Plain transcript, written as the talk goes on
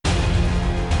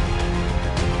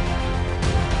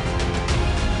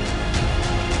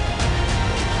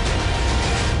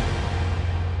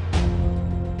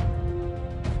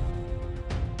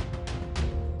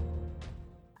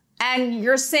And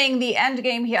you're saying the end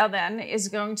game here then is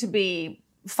going to be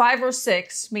 5 or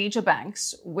 6 major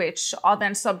banks, which are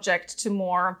then subject to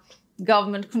more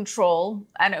government control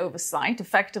and oversight,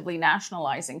 effectively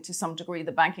nationalizing to some degree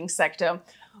the banking sector,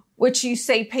 which you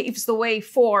say paves the way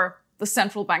for the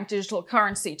central bank digital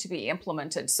currency to be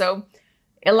implemented. So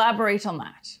elaborate on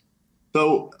that.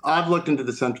 So I've looked into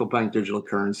the central bank digital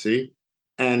currency,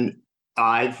 and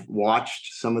I've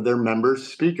watched some of their members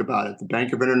speak about it. The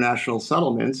Bank of International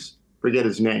Settlements, forget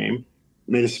his name,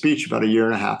 made a speech about a year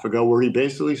and a half ago where he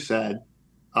basically said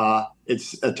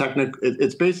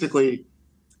it's basically,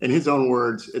 in his own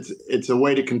words, it's a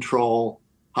way to control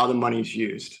how the money's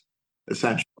used,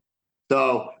 essentially.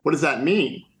 So what does that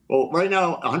mean? Well, right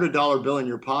now, a $100 bill in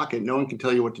your pocket, no one can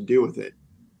tell you what to do with it.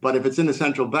 But if it's in the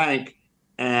central bank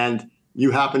and you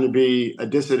happen to be a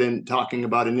dissident talking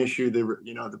about an issue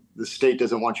that the state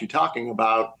doesn't want you talking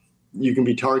about, you can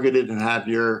be targeted and have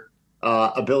your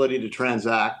ability to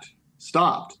transact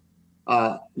stopped.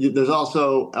 There's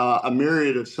also a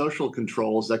myriad of social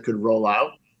controls that could roll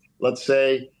out. Let's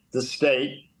say the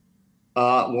state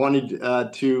wanted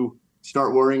to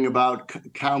start worrying about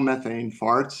cow methane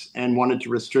farts and wanted to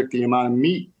restrict the amount of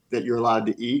meat that you're allowed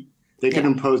to eat. They could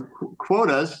impose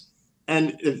quotas,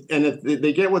 and if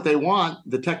they get what they want,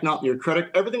 your credit,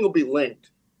 everything will be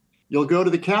linked. You'll go to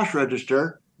the cash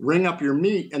register, ring up your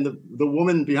meat, and the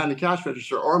woman behind the cash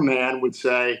register or man would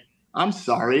say, "I'm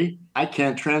sorry, I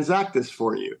can't transact this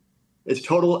for you." It's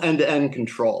total end-to-end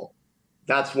control.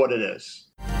 That's what it is.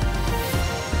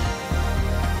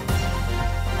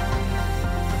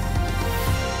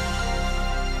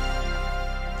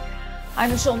 I'm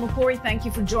Michelle McCory. Thank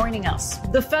you for joining us.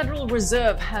 The Federal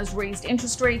Reserve has raised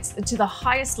interest rates to the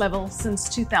highest level since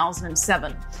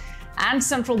 2007. And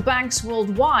central banks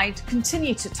worldwide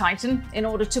continue to tighten in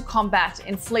order to combat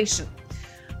inflation.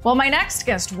 Well, my next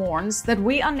guest warns that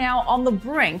we are now on the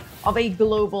brink of a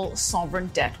global sovereign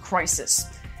debt crisis.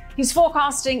 He's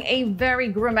forecasting a very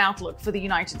grim outlook for the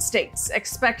United States,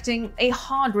 expecting a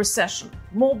hard recession,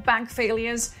 more bank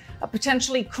failures, a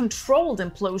potentially controlled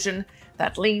implosion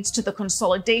that leads to the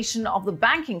consolidation of the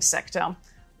banking sector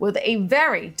with a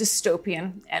very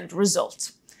dystopian end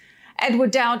result.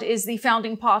 Edward Dowd is the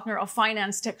founding partner of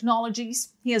Finance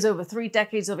Technologies. He has over 3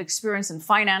 decades of experience in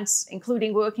finance,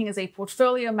 including working as a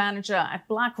portfolio manager at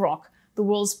BlackRock, the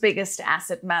world's biggest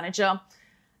asset manager.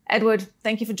 Edward,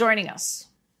 thank you for joining us.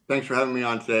 Thanks for having me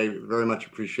on today. Very much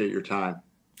appreciate your time.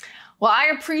 Well, I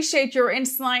appreciate your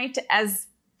insight, as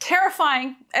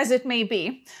terrifying as it may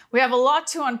be. We have a lot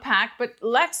to unpack, but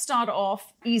let's start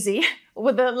off easy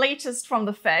with the latest from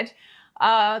the Fed.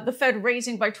 The Fed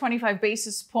raising by 25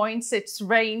 basis points its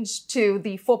range to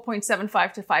the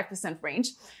 4.75 to 5%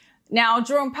 range. Now,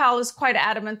 Jerome Powell is quite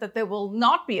adamant that there will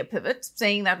not be a pivot,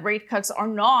 saying that rate cuts are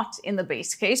not in the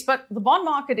base case, but the bond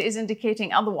market is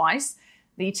indicating otherwise.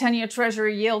 The 10-year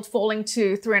Treasury yield falling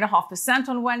to 3.5%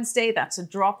 on Wednesday. That's a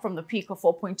drop from the peak of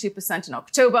 4.2% in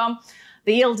October.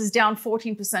 The yield is down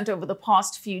 14% over the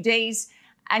past few days.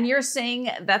 And you're saying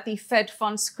that the Fed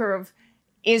funds curve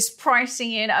is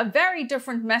pricing in a very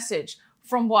different message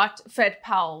from what Fed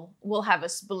Powell will have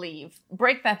us believe.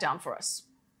 Break that down for us.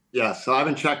 Yeah, so I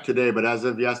haven't checked today, but as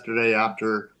of yesterday,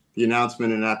 after the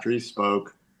announcement and after he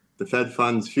spoke, the Fed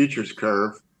funds futures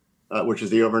curve, which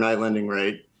is the overnight lending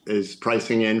rate, is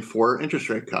pricing in 4 interest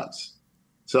rate cuts.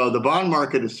 So the bond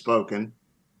market has spoken.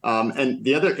 And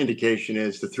the other indication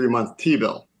is the 3-month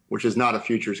T-bill, which is not a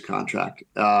futures contract.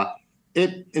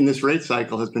 It, in this rate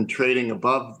cycle, has been trading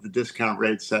above the discount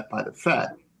rate set by the Fed.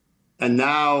 And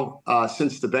now,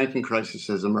 since the banking crisis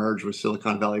has emerged with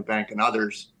Silicon Valley Bank and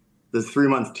others, the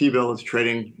 3-month T-bill is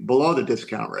trading below the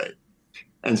discount rate.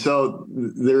 And so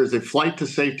there is a flight to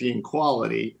safety and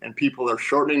quality, and people are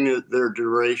shortening their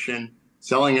duration,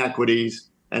 selling equities,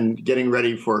 and getting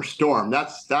ready for a storm.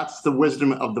 That's the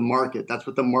wisdom of the market. That's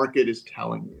what the market is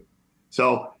telling you.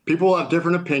 So people have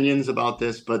different opinions about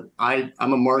this, but I'm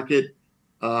a market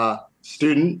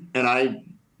student, and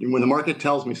when the market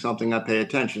tells me something, I pay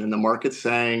attention. And the market's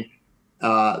saying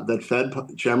that Fed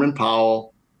Chairman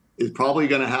Powell is probably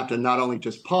going to have to not only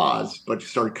just pause, but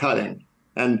start cutting.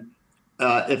 And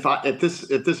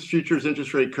if this futures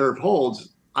interest rate curve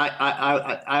holds,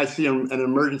 I see an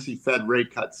emergency Fed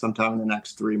rate cut sometime in the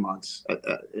next 3 months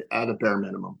at a bare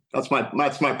minimum. That's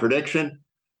my prediction.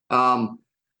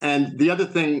 And the other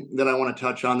thing that I want to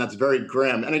touch on that's very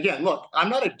grim. And again, look, I'm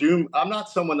not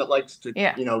someone that likes to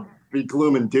be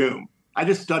gloom and doom. I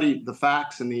just study the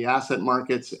facts and the asset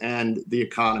markets and the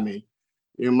economy.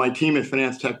 My team at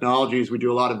Finance Technologies, we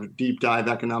do a lot of deep dive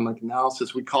economic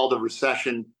analysis. We called a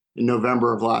recession in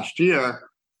November of last year.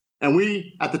 And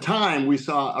we, at the time, we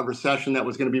saw a recession that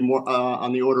was going to be more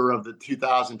on the order of the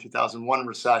 2000, 2001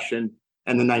 recession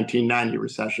and the 1990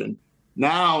 recession.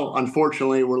 Now,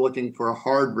 unfortunately, we're looking for a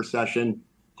hard recession.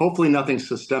 Hopefully nothing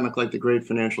systemic like the great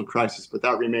financial crisis, but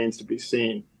that remains to be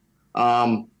seen.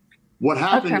 What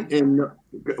happened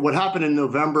in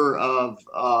November of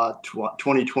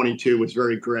 2022 was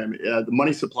very grim. The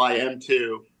money supply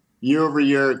M2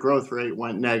 year-over-year growth rate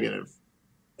went negative.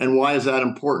 And why is that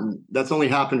important? That's only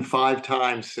happened 5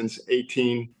 times since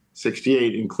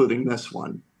 1868, including this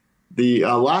one. The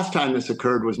last time this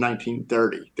occurred was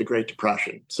 1930, the Great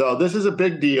Depression. So this is a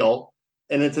big deal,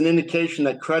 and it's an indication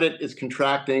that credit is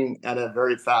contracting at a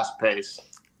very fast pace.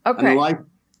 Okay.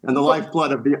 And the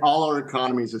lifeblood of all our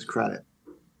economies is credit.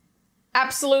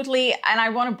 Absolutely. And I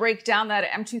want to break down that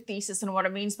M2 thesis and what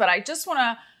it means, but I just want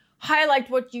to highlight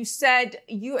what you said.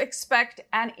 You expect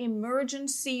an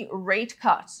emergency rate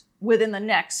cut within the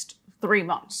next 3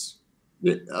 months.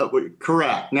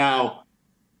 Correct. Now,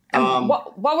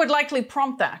 what would likely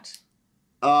prompt that?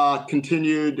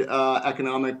 Continued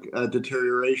economic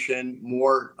deterioration,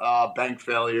 more bank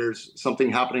failures,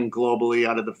 something happening globally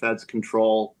out of the Fed's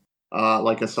control,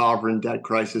 like a sovereign debt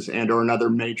crisis and or another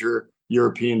major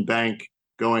European bank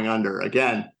going under.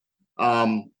 Again,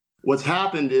 what's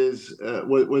happened is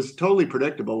was totally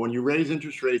predictable. When you raise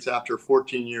interest rates after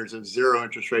 14 years of zero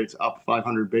interest rates up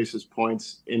 500 basis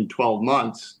points in 12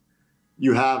 months,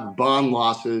 you have bond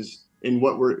losses in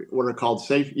what are called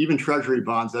safe. Even Treasury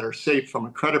bonds that are safe from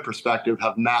a credit perspective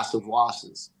have massive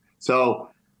losses. So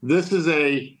this is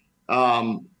a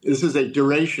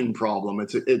duration problem.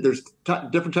 There's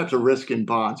different types of risk in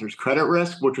bonds. There's credit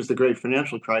risk, which was the great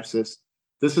financial crisis.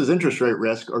 This is interest rate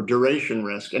risk or duration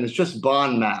risk, and it's just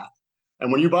bond math.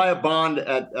 And when you buy a bond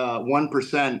at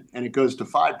 1% and it goes to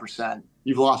 5%,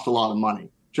 you've lost a lot of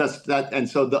money. Just that, and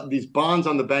so these bonds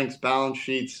on the bank's balance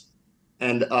sheets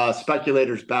and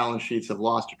speculators' balance sheets have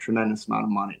lost a tremendous amount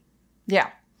of money. Yeah,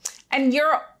 and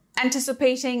you're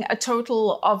anticipating a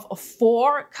total of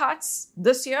 4 cuts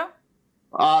this year?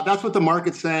 That's what the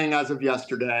market's saying as of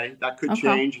yesterday. That could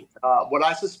change. What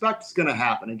I suspect is going to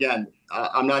happen, again,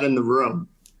 I'm not in the room,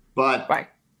 but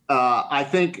I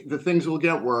think the things will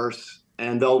get worse,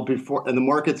 and and the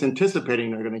market's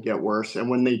anticipating they're going to get worse. And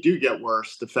when they do get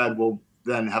worse, the Fed will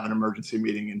then have an emergency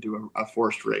meeting and do a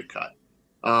forced rate cut.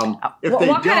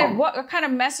 What kind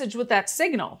of message would that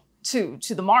signal to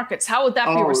the markets? How would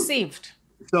that be received?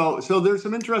 So there's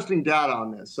some interesting data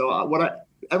on this. So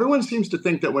everyone seems to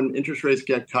think that when interest rates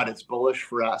get cut, it's bullish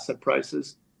for asset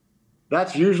prices.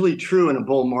 That's usually true in a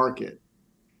bull market.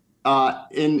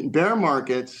 In bear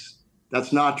markets,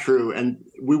 that's not true. And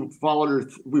we follow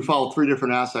 3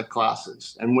 different asset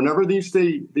classes. And whenever these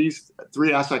 3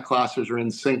 asset classes are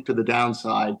in sync to the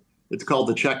downside, it's called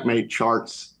the checkmate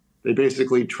charts. They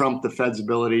basically trump the Fed's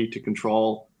ability to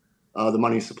control the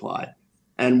money supply.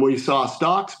 And we saw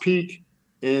stocks peak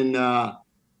in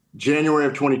January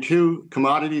of 22,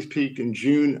 commodities peaked in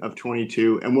June of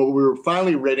 22, and what we were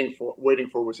finally waiting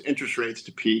for was interest rates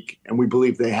to peak, and we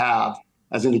believe they have,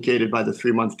 as indicated by the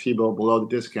 3-month T-bill below the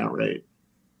discount rate.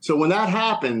 So when that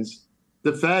happens,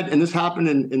 the Fed, and this happened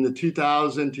in the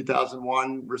 2000,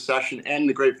 2001 recession and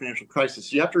the great financial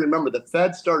crisis. You have to remember the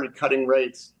Fed started cutting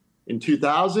rates in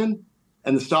 2000,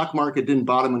 and the stock market didn't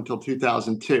bottom until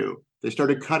 2002. They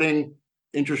started cutting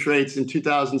interest rates in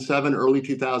 2007, early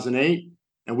 2008,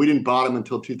 and we didn't bottom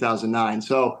until 2009.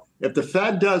 So if the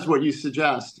Fed does what you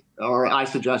suggest, or I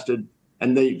suggested,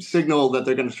 and they signal that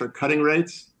they're going to start cutting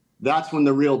rates, that's when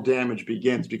the real damage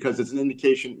begins, because it's an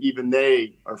indication even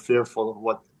they are fearful of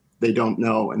what they don't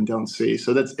know and don't see.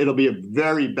 So it'll be a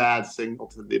very bad signal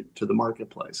to the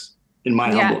marketplace, in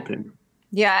my humble opinion.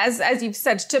 Yeah, as you've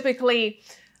said, typically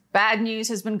bad news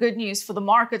has been good news for the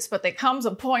markets, but there comes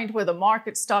a point where the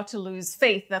markets start to lose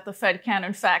faith that the Fed can,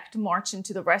 in fact, march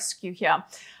into the rescue here.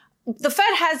 The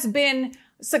Fed has been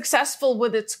successful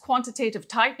with its quantitative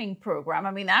tightening program.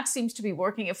 I mean, that seems to be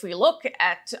working. If we look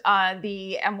at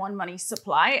the M1 money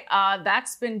supply,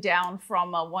 that's been down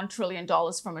from $1 trillion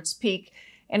from its peak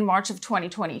in March of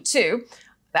 2022.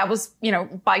 That was,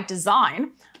 by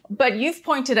design. But you've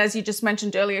pointed, as you just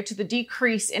mentioned earlier, to the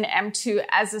decrease in M2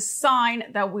 as a sign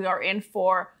that we are in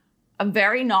for a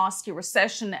very nasty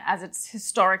recession, as it's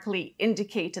historically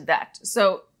indicated that.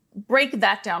 So break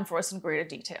that down for us in greater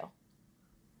detail.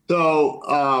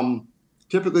 So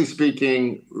typically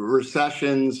speaking,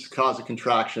 recessions cause a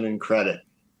contraction in credit.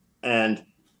 And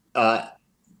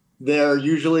they're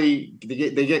usually,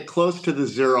 they get close to the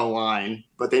zero line,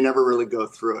 but they never really go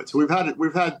through it. So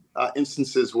we've had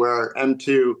instances where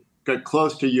M2 got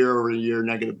close to year-over-year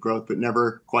negative growth, but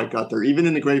never quite got there. Even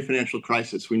in the great financial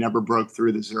crisis, we never broke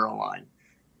through the zero line.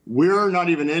 We're not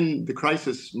even in the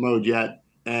crisis mode yet,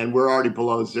 and we're already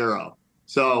below zero.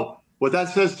 So what that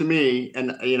says to me,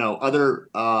 and other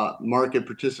market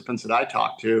participants that I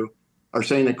talk to, are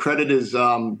saying that credit is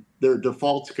there are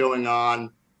defaults going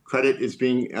on. Credit is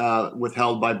being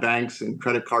withheld by banks and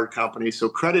credit card companies. So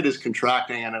credit is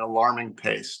contracting at an alarming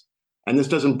pace. And this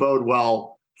doesn't bode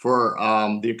well for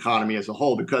the economy as a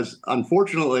whole, because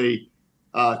unfortunately,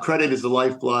 credit is the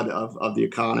lifeblood of the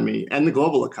economy and the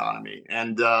global economy.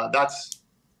 And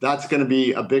that's going to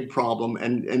be a big problem.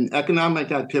 And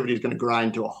economic activity is going to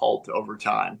grind to a halt over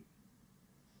time.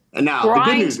 And now the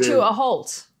good news is, to a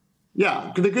halt.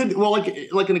 Yeah,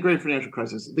 like in the great financial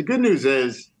crisis, the good news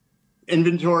is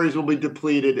inventories will be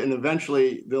depleted, and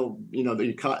eventually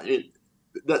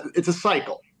it's a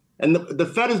cycle. And the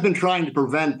Fed has been trying to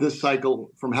prevent this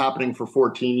cycle from happening for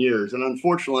 14 years. And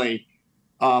unfortunately,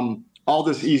 all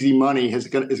this easy money is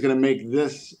going to make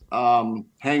this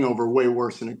hangover way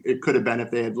worse than it could have been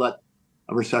if they had let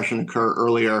a recession occur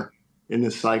earlier in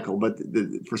this cycle. But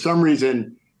for some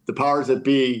reason, the powers that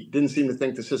be didn't seem to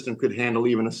think the system could handle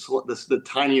even the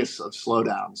tiniest of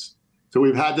slowdowns. So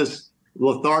we've had this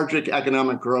lethargic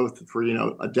economic growth for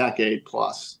a decade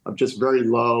plus of just very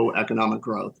low economic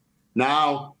growth.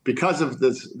 Now, because of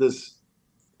this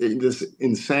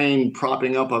insane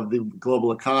propping up of the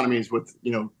global economies with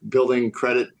building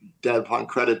credit debt upon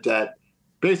credit debt,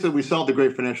 basically we solved the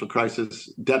great financial crisis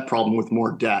debt problem with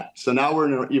more debt. So now we're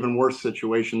in an even worse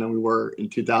situation than we were in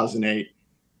 2008.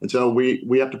 And so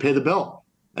we have to pay the bill,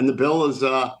 and the bill is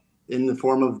in the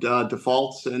form of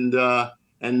defaults and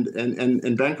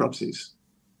bankruptcies.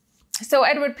 So,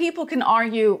 Edward, people can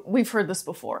argue, we've heard this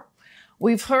before.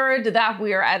 We've heard that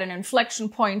we are at an inflection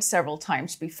point several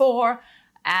times before,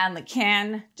 and the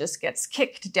can just gets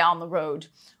kicked down the road.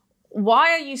 Why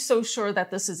are you so sure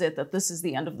that this is it, that this is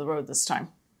the end of the road this time?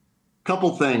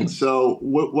 Couple things. So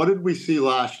what did we see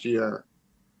last year?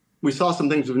 We saw some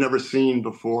things we've never seen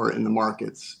before in the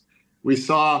markets. We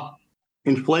saw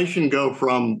inflation go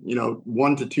from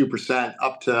 1 to 2%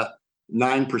 up to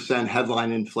 9%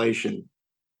 headline inflation,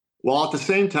 while at the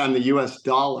same time the U.S.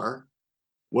 dollar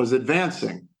was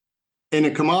advancing. In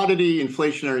a commodity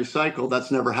inflationary cycle,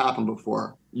 that's never happened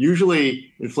before.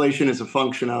 Usually, inflation is a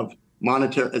function of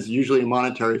usually a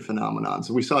monetary phenomenon.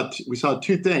 So we saw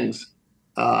two things.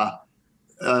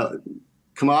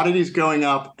 Commodities going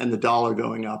up and the dollar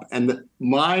going up. And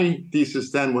my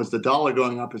thesis then was the dollar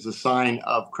going up is a sign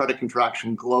of credit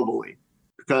contraction globally,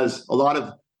 because a lot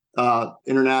of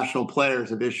international players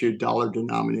have issued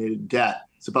dollar-denominated debt.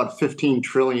 It's about 15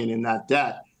 trillion in that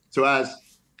debt. So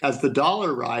as the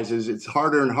dollar rises, it's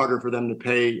harder and harder for them to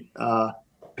pay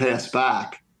us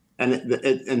back.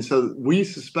 And so we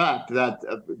suspect that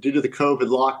due to the COVID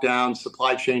lockdowns,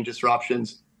 supply chain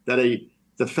disruptions, that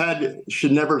the Fed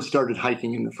should never have started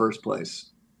hiking in the first place.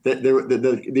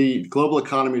 The global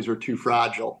economies were too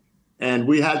fragile. And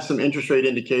we had some interest rate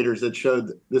indicators that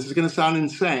showed, this is going to sound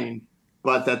insane,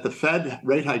 but that the Fed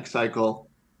rate hike cycle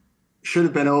should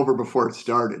have been over before it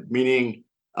started, meaning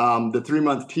the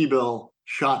 3-month T-bill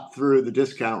shot through the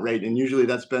discount rate. And usually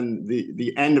that's been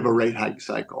the end of a rate hike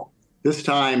cycle. This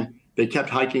time, they kept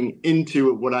hiking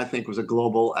into what I think was a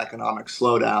global economic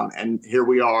slowdown. And here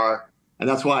we are. And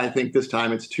that's why I think this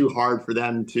time it's too hard for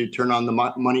them to turn on the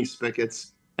money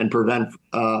spigots and prevent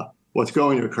what's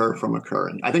going to occur from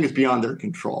occurring. I think it's beyond their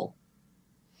control.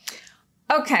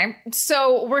 Okay,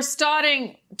 so we're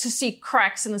starting to see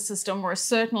cracks in the system. We're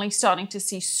certainly starting to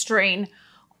see strain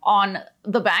on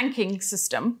the banking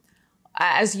system.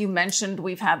 As you mentioned,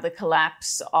 we've had the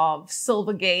collapse of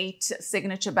Silvergate,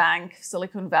 Signature Bank,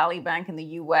 Silicon Valley Bank in the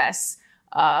US,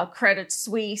 Credit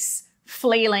Suisse,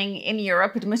 flailing in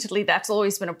Europe. Admittedly, that's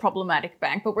always been a problematic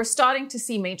bank, but we're starting to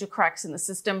see major cracks in the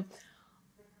system.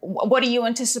 What do you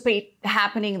anticipate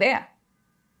happening there?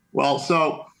 Well,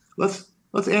 so let's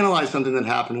analyze something that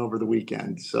happened over the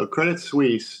weekend. So Credit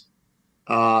Suisse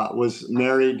was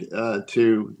married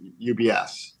to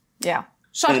UBS. Yeah,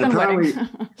 shotgun wedding.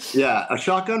 Yeah, a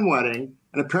shotgun wedding.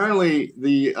 And apparently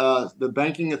the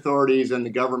banking authorities and the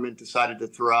government decided to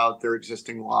throw out their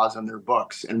existing laws on their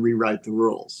books and rewrite the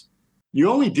rules. You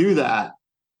only do that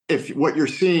if what you're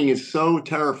seeing is so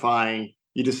terrifying,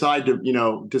 you decide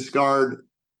to, discard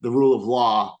the rule of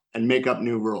law and make up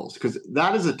new rules, because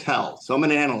that is a tell. So I'm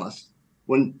an analyst.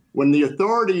 When the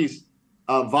authorities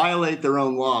violate their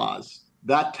own laws,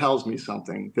 that tells me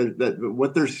something, that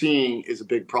what they're seeing is a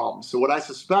big problem. So what I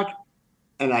suspect,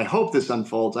 and I hope this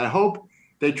unfolds, I hope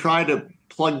they try to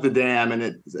plug the dam and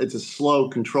it's a slow,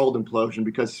 controlled implosion,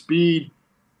 because speed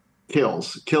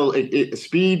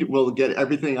Speed will get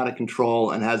everything out of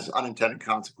control and has unintended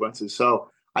consequences. So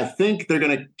I think they're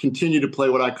going to continue to play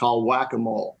what I call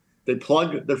whack-a-mole. They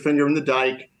plug their finger in the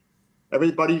dike.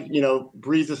 Everybody,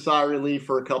 breathes a sigh of relief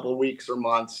for a couple of weeks or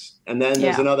months, and then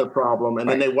there's another problem, and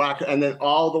then they whack, and then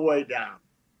all the way down.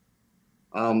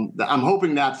 I'm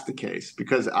hoping that's the case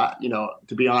because,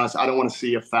 to be honest, I don't want to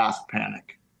see a fast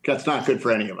panic. That's not good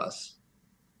for any of us.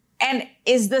 And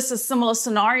is this a similar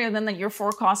scenario then that you're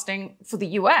forecasting for the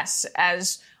U.S.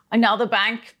 as another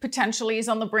bank potentially is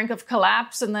on the brink of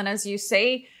collapse? And then, as you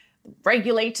say,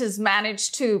 regulators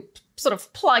manage to sort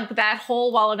of plug that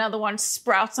hole while another one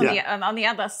sprouts on the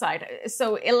other side.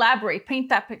 So elaborate, paint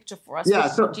that picture for us.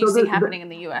 What do you see happening in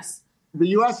the U.S.? The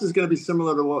U.S. is going to be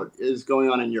similar to what is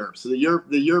going on in Europe. So the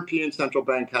European Central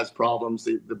Bank has problems.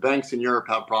 The banks in Europe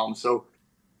have problems. So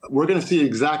we're going to see the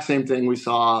exact same thing we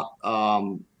saw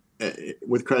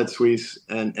with Credit Suisse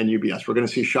and UBS. We're going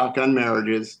to see shotgun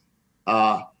marriages.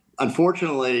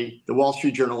 Unfortunately, the Wall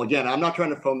Street Journal, again, I'm not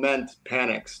trying to foment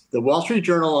panics. The Wall Street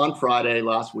Journal on Friday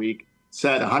last week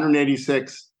said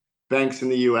 186 banks in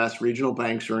the U.S., regional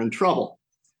banks, are in trouble.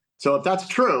 So if that's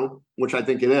true, which I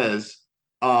think it is,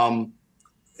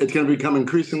 it's going to become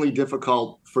increasingly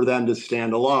difficult for them to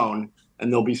stand alone.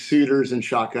 And there'll be suitors and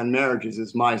shotgun marriages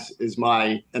is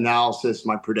my analysis,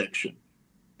 my prediction.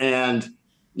 And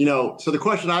so the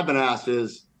question I've been asked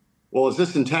is, well, is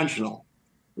this intentional?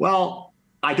 Well,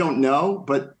 I don't know,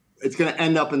 but it's going to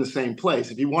end up in the same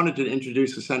place. If you wanted to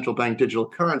introduce a central bank digital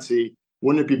currency,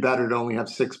 wouldn't it be better to only have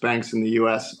 6 banks in the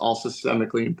U.S., all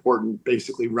systemically important,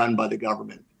 basically run by the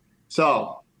government?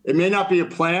 So it may not be a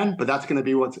plan, but that's going to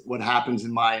be what happens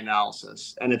in my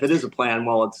analysis. And if it is a plan,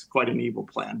 well, it's quite an evil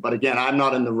plan. But again, I'm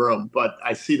not in the room, but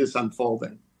I see this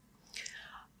unfolding.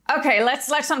 Okay,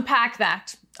 let's unpack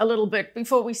that a little bit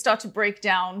before we start to break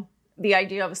down the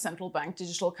idea of a central bank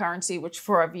digital currency, which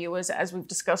for our viewers, as we've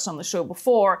discussed on the show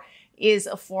before, is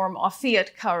a form of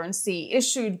fiat currency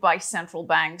issued by central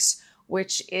banks,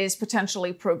 which is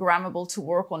potentially programmable to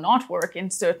work or not work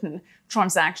in certain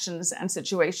transactions and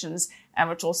situations, and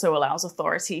which also allows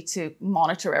authority to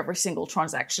monitor every single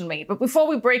transaction made. But before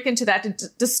we break into that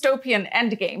dystopian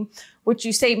endgame, which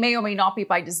you say may or may not be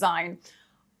by design,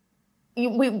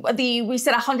 we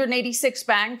said 186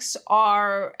 banks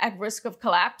are at risk of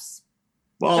collapse.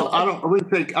 Well, I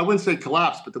wouldn't say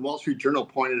collapse, but the Wall Street Journal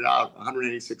pointed out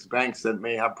 186 banks that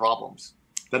may have problems.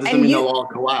 That doesn't mean they'll all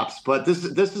collapse. But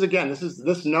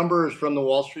this number is from the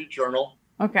Wall Street Journal.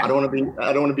 Okay. I don't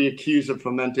want to be accused of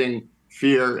fomenting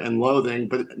fear and loathing,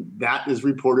 but that is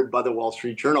reported by the Wall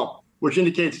Street Journal, which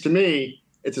indicates to me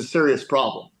it's a serious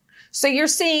problem. So you're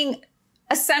seeing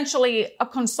essentially a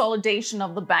consolidation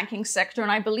of the banking sector.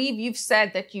 And I believe you've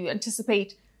said that you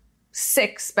anticipate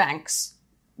 6 banks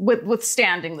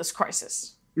withstanding this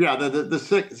crisis. Yeah, the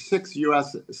six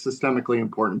U.S. systemically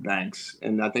important banks.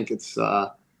 And I think it's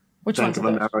Bank of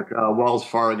America, Wells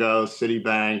Fargo,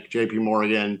 Citibank, JP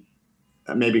Morgan,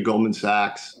 maybe Goldman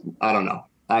Sachs. I don't know.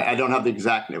 I don't have the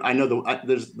exact name. I know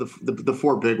there's the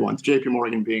 4 big ones, JP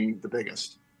Morgan being the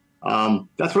biggest.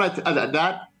 That's what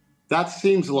that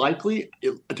seems likely.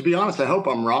 To be honest, I hope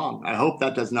I'm wrong. I hope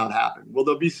that does not happen. Will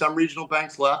there be some regional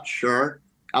banks left? Sure.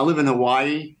 I live in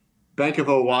Hawaii. Bank of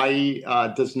Hawaii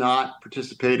does not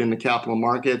participate in the capital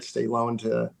markets. They loan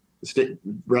to the state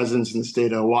residents in the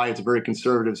state of Hawaii. It's a very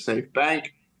conservative, safe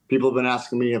bank. People have been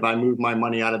asking me if I moved my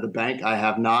money out of the bank. I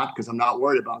have not, because I'm not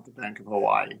worried about the Bank of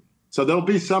Hawaii. So there'll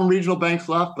be some regional banks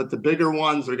left, but the bigger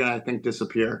ones are going to, I think,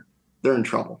 disappear. They're in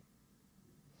trouble.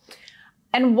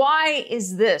 And why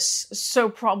is this so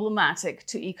problematic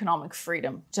to economic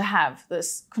freedom, to have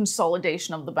this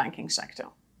consolidation of the banking sector?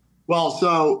 Well,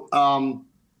 so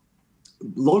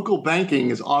local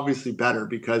banking is obviously better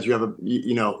because you have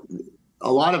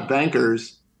a lot of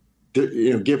bankers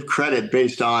give credit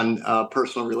based on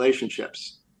personal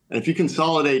relationships. And if you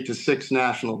consolidate to 6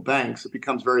 national banks, it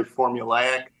becomes very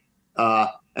formulaic.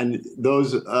 And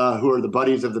those who are the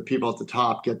buddies of the people at the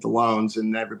top get the loans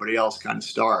and everybody else kind of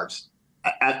starves.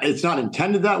 It's not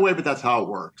intended that way, but that's how it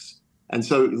works. And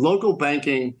so local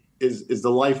banking is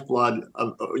the lifeblood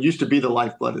used to be the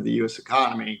lifeblood of the U.S.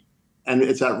 economy. And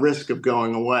it's at risk of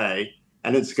going away.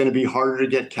 And it's going to be harder to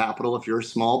get capital if you're a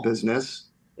small business.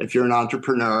 If you're an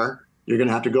entrepreneur, you're going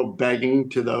to have to go begging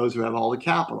to those who have all the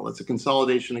capital. It's a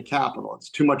consolidation of capital. It's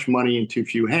too much money in too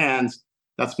few hands.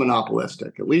 That's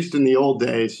monopolistic. At least in the old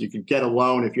days, you could get a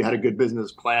loan if you had a good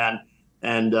business plan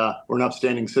and were an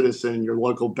upstanding citizen and your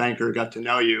local banker got to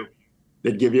know you,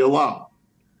 they'd give you a loan.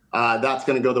 That's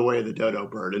going to go the way of the dodo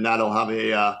bird. And that'll have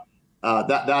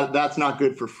that's not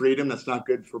good for freedom. That's not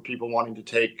good for people wanting to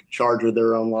take charge of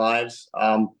their own lives.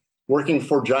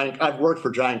 I've worked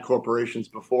for giant corporations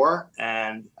before,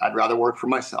 and I'd rather work for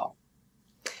myself.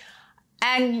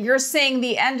 And you're saying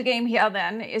the end game here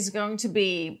then is going to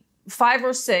be 5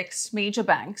 or 6 major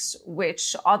banks,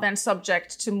 which are then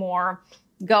subject to more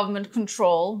government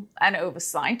control and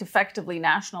oversight, effectively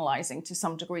nationalizing to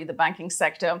some degree the banking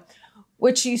sector,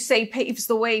 which you say paves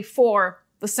the way for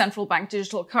the central bank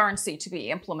digital currency to be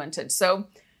implemented. So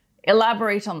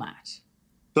elaborate on that.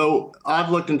 So I've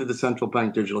looked into the central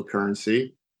bank digital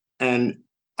currency, and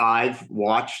I've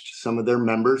watched some of their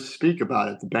members speak about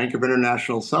it. The Bank of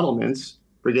International Settlements,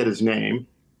 forget his name,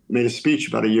 made a speech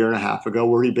about a year and a half ago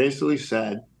where he basically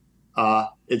said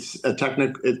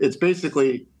it's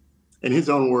basically, in his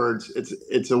own words,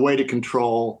 it's a way to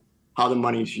control how the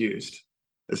money's used,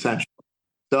 essentially.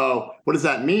 So what does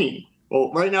that mean?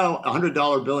 Well, right now, a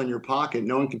 $100 bill in your pocket,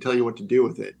 no one can tell you what to do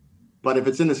with it. But if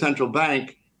it's in the central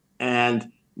bank and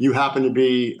you happen to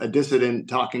be a dissident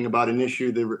talking about an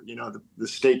issue that the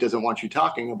state doesn't want you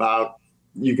talking about,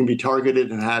 you can be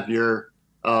targeted and have your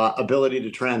ability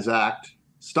to transact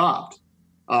stopped.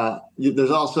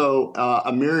 There's also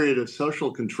a myriad of social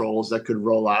controls that could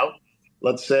roll out.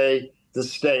 Let's say the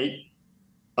state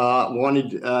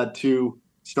wanted to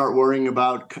start worrying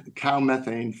about cow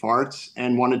methane farts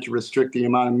and wanted to restrict the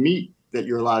amount of meat that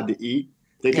you're allowed to eat.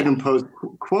 They could impose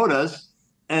quotas.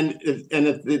 And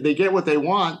if they get what they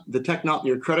want,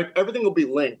 your credit, everything will be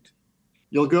linked.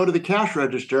 You'll go to the cash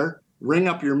register, ring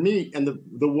up your meat, and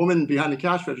the woman behind the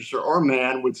cash register or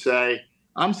man would say,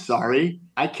 "I'm sorry,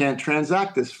 I can't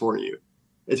transact this for you."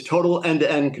 It's total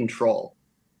end-to-end control.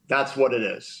 That's what it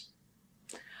is.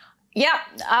 Yeah.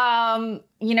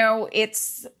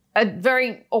 It's a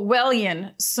very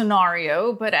Orwellian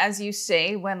scenario, but as you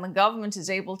say, when the government is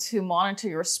able to monitor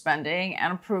your spending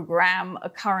and program a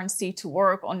currency to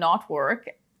work or not work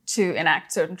to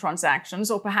enact certain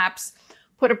transactions, or perhaps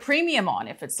put a premium on,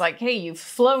 if it's like, hey, you've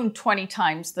flown 20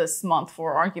 times this month,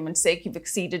 for argument's sake, you've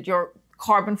exceeded your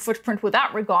carbon footprint with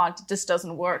that regard, this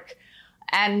doesn't work.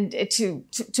 And to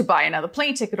buy another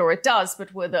plane ticket, or it does,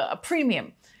 but with a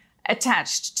premium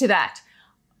attached to that.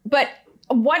 But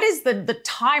what is the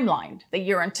timeline that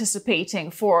you're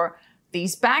anticipating for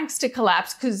these banks to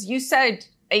collapse? Because you said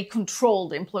a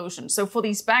controlled implosion. So for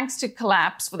these banks to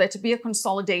collapse, for there to be a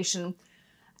consolidation,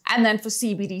 and then for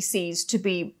CBDCs to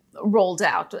be rolled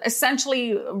out,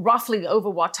 essentially, roughly over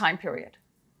what time period?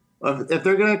 If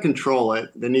they're going to control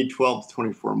it, they need 12 to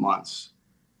 24 months.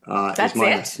 That's it?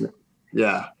 Estimate.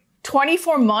 Yeah.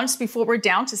 24 months before we're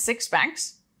down to 6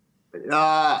 banks?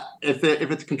 If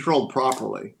it's controlled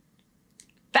properly.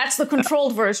 That's the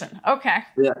controlled version. Okay.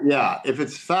 Yeah. If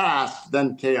it's fast,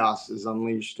 then chaos is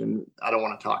unleashed, and I don't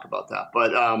want to talk about that.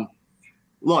 But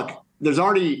look, there's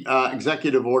already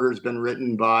executive orders been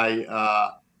written by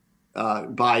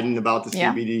Biden about the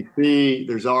CBDC.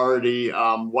 There's already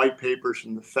white papers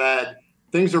from the Fed.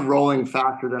 Things are rolling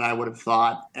faster than I would have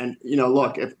thought. And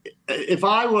look, if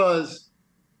I was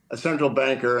a central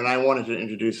banker and I wanted to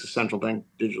introduce a central bank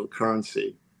digital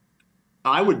currency,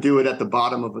 I would do it at the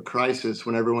bottom of a crisis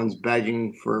when everyone's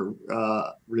begging for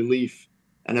relief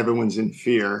and everyone's in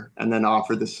fear, and then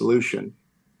offer the solution.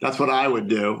 That's what I would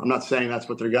do. I'm not saying that's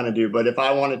what they're going to do, but if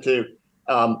I wanted to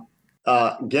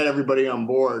get everybody on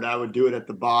board, I would do it at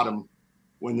the bottom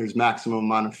when there's maximum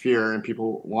amount of fear and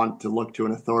people want to look to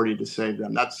an authority to save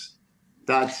them. That's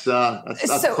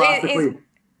classically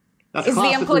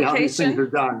how these things are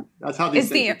done. That's how these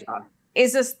things are done.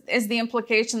 Is the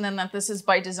implication then that this is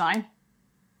by design?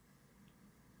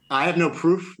 I have no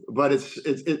proof, but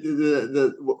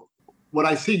what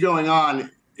I see going on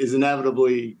is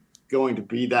inevitably going to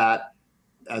be that,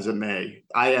 as it may.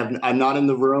 I'm not in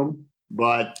the room,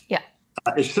 but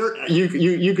it's certain.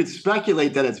 You could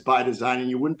speculate that it's by design, and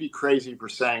you wouldn't be crazy for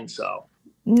saying so.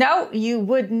 No, you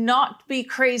would not be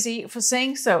crazy for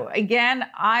saying so. Again,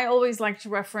 I always like to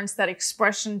reference that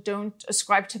expression, don't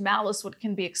ascribe to malice what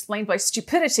can be explained by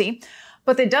stupidity.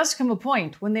 But there does come a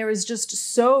point when there is just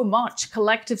so much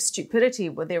collective stupidity,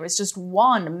 where there is just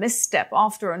one misstep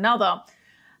after another,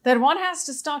 that one has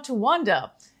to start to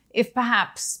wonder if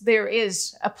perhaps there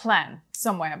is a plan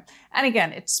somewhere. And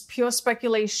again, it's pure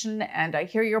speculation, and I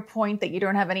hear your point that you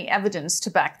don't have any evidence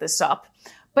to back this up.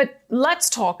 But let's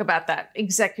talk about that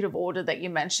executive order that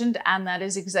you mentioned, and that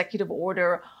is Executive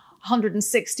Order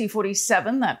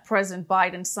 16047 that President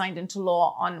Biden signed into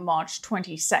law on March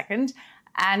 22nd.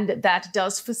 And that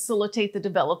does facilitate the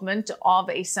development of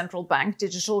a central bank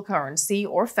digital currency,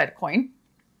 or FedCoin.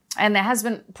 And there has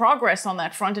been progress on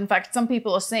that front. In fact, some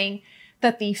people are saying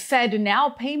that the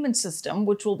FedNow payment system,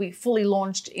 which will be fully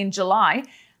launched in July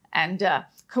and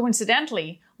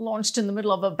coincidentally launched in the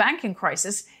middle of a banking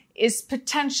crisis, is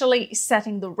potentially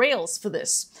setting the rails for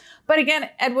this. But again,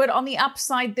 Edward, on the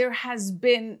upside, there has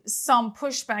been some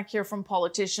pushback here from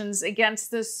politicians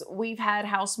against this. We've had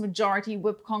House Majority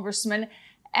Whip Congressman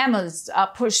Emma's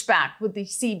pushback with the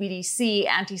CBDC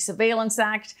Anti-Surveillance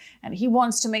Act, and he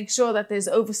wants to make sure that there's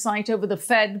oversight over the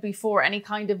Fed before any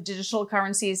kind of digital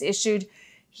currency is issued.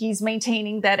 He's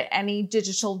maintaining that any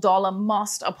digital dollar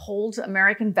must uphold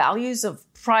American values of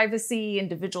privacy,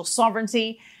 individual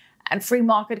sovereignty, and free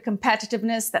market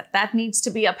competitiveness, that needs to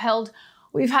be upheld.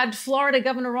 We've had Florida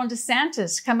Governor Ron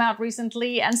DeSantis come out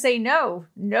recently and say no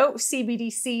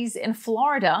CBDCs in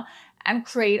Florida, and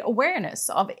create awareness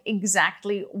of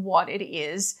exactly what it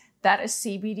is that a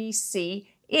CBDC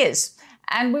is.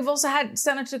 And we've also had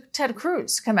Senator Ted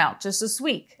Cruz come out just this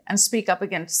week and speak up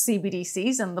against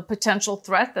CBDCs and the potential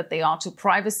threat that they are to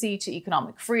privacy, to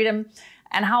economic freedom,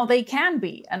 and how they can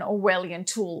be an Orwellian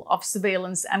tool of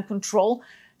surveillance and control.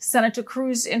 Senator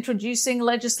Cruz introducing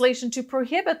legislation to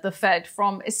prohibit the Fed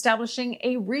from establishing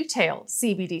a retail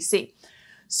CBDC.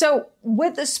 So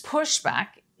with this pushback,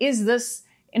 is this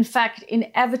in fact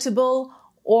inevitable,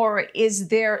 or is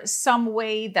there some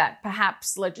way that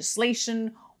perhaps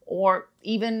legislation or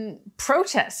even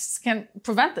protests can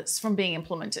prevent this from being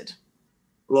implemented?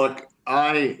 Look,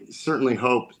 I certainly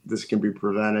hope this can be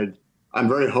prevented. I'm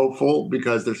very hopeful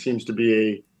because there seems to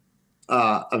be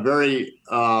a very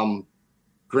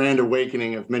grand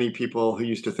awakening of many people who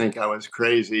used to think I was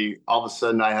crazy. All of a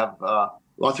sudden, I have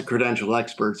lots of credentialed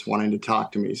experts wanting to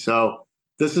talk to me. So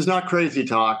this is not crazy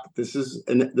talk. This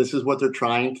is what they're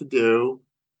trying to do.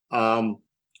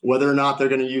 Whether or not they're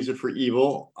going to use it for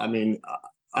evil, I mean,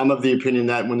 I'm of the opinion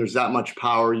that when there's that much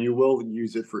power, you will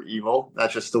use it for evil.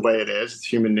 That's just the way it is. It's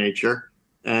human nature.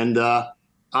 And I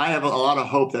have a lot of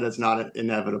hope that it's not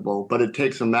inevitable, but it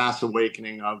takes a mass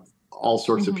awakening of all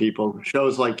sorts of people.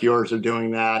 Shows like yours are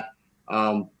doing that.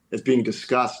 It's being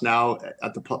discussed now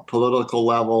at the political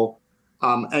level.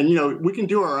 And, you know, we can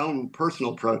do our own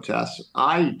personal protests.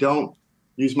 I don't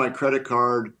use my credit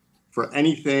card for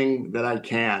anything that I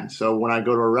can. So when I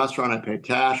go to a restaurant, I pay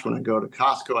cash. When I go to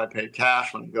Costco, I pay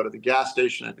cash. When I go to the gas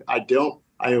station, I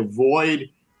avoid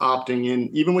opting in,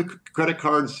 even with credit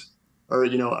cards are,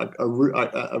 you know,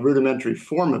 a rudimentary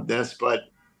form of this. But,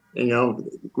 you know,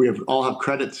 all have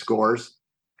credit scores.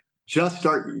 Just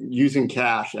start using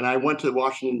cash. And I went to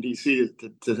Washington, D.C.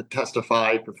 to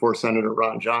testify before Senator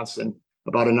Ron Johnson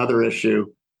about another issue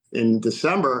in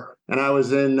December. And I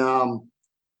was in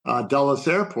Dulles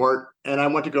Airport, and I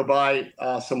went to go buy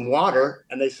some water,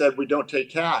 and they said, we don't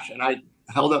take cash. And I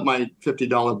held up my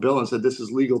 $50 bill and said, this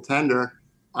is legal tender.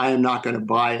 I am not going to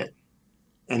buy it.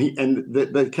 And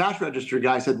the cash register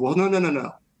guy said, well,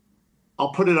 no.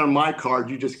 I'll put it on my card.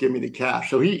 You just give me the cash.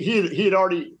 So he had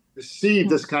already received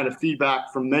this kind of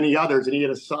feedback from many others, and he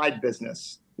had a side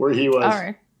business where he was. All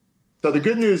right. So the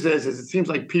good news is it seems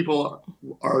like people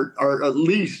are at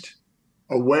least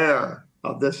aware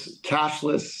of this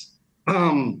cashless,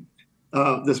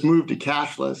 this move to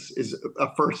cashless is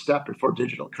a first step before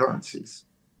digital currencies.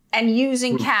 And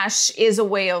using cash is a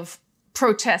way of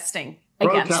protesting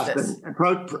against this.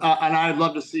 And I'd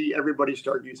love to see everybody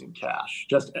start using cash.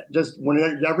 Just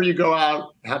whenever you go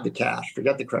out, have the cash.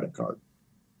 Forget the credit card.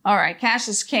 All right. Cash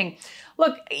is king.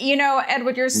 Look, you know,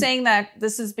 Edward, you're saying that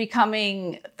this is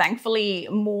becoming, thankfully,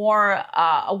 more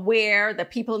aware, that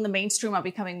people in the mainstream are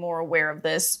becoming more aware of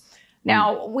this.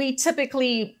 Now, we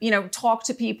typically, you know, talk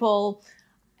to people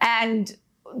and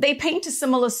they paint a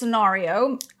similar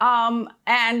scenario.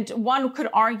 And one could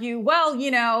argue, well, you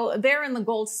know, they're in the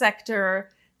gold sector.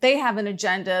 They have an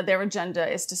agenda. Their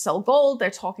agenda is to sell gold.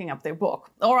 They're talking up their book.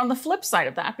 Or on the flip side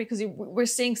of that, because we're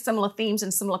seeing similar themes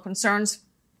and similar concerns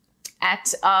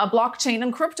at blockchain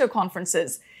and crypto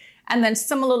conferences. And then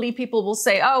similarly, people will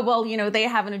say, oh, well, you know, they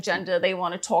have an agenda. They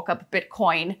want to talk up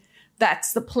Bitcoin.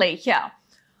 That's the play here.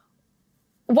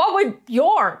 What would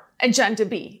your agenda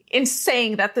be in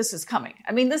saying that this is coming?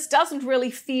 I mean, this doesn't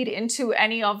really feed into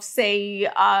any of, say,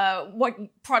 what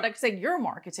products that you're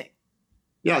marketing.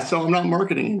 Yeah, so I'm not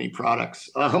marketing any products.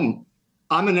 I'm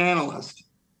an analyst.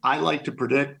 I like to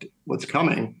predict what's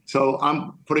coming. So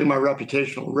I'm putting my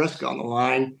reputational risk on the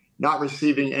line, not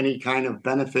receiving any kind of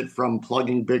benefit from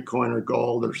plugging Bitcoin or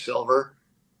gold or silver.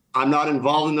 I'm not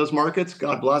involved in those markets.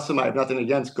 God bless them. I have nothing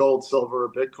against gold, silver,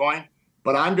 or Bitcoin.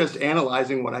 But I'm just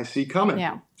analyzing what I see coming.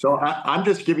 Yeah. So I'm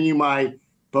just giving you my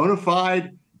bona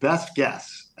fide best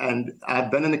guess. And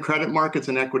I've been in the credit markets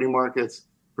and equity markets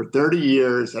for 30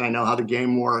 years, and I know how the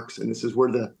game works. And this is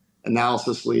where the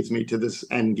analysis leads me to this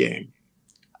end game.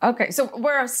 Okay, so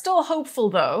we're still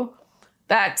hopeful, though,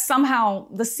 that somehow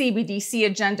the CBDC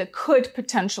agenda could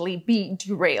potentially be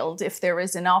derailed if there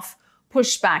is enough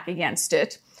pushback against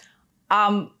it,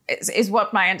 is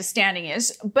what my understanding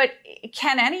is. But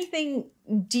can anything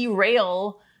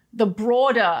derail the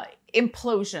broader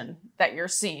implosion that you're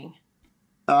seeing?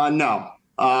 No.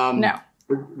 No.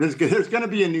 There's going to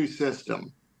be a new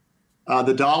system.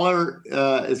 The dollar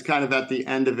is kind of at the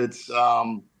end of its.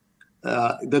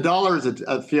 The dollar is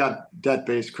a fiat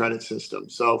debt-based credit system.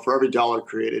 So for every dollar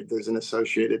created, there's an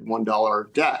associated $1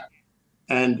 of debt,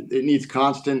 and it needs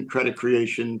constant credit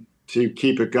creation to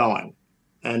keep it going.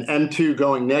 And M2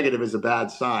 going negative is a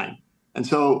bad sign. And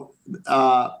so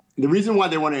the reason why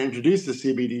they want to introduce the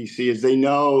CBDC is they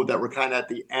know that we're kind of at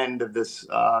the end of this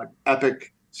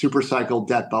epic supercycle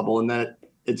debt bubble, and that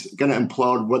it's going to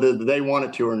implode whether they want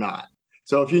it to or not.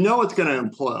 So if you know it's going to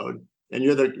implode, and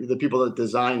you're the people that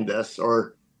designed this,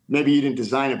 or maybe you didn't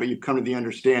design it, but you've come to the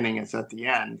understanding it's at the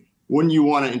end, wouldn't you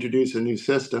want to introduce a new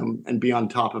system and be on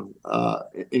top of,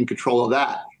 in control of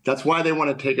that? That's why they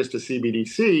want to take us to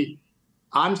CBDC.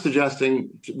 I'm suggesting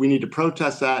we need to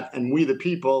protest that, and we, the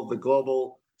people, the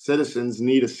global citizens,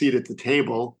 need a seat at the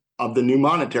table of the new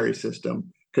monetary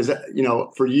system. Because,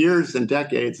 for years and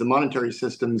decades, the monetary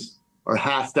systems are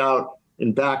hashed out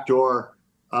in backdoor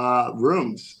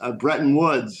rooms. Bretton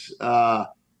Woods,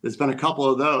 there's been a couple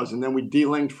of those. And then we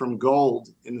delinked from gold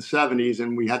in the 70s,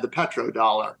 and we had the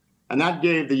petrodollar. And that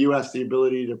gave the U.S. the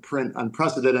ability to print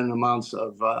unprecedented amounts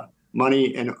of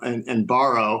money and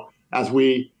borrow as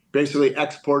we basically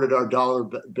exported our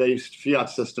dollar-based fiat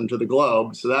system to the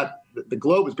globe. So that the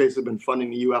globe has basically been funding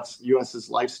the U.S.'s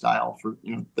lifestyle for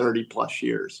 30 plus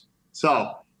years.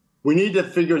 So we need to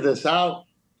figure this out.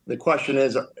 The question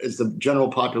is the general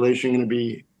population going to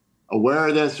be aware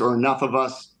of this, or enough of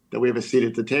us that we have a seat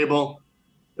at the table?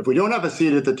 If we don't have a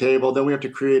seat at the table, then we have to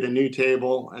create a new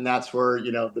table, and that's where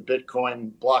the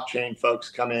Bitcoin blockchain folks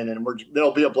come in, and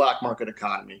there'll be a black market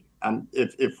economy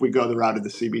if we go the route of the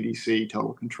CBDC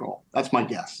total control. That's my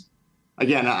guess.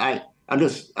 Again, I'm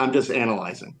just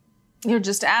analyzing. You're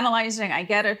just analyzing. I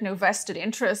get it. No vested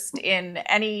interest in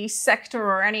any sector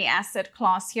or any asset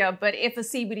class here. But if a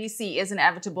CBDC is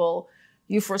inevitable,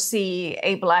 you foresee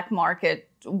a black market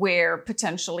where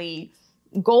potentially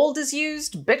gold is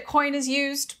used, Bitcoin is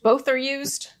used, both are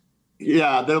used?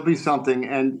 Yeah, there'll be something.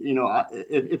 And,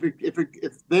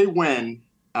 if they win,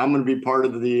 I'm going to be part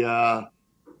of the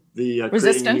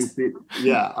resistance.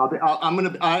 Yeah,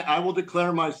 I will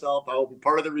declare myself. I will be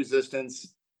part of the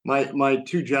resistance. My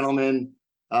two gentlemen,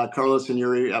 Carlos and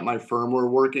Yuri, at my firm, we're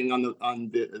working on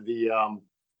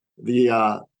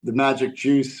the magic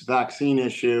juice vaccine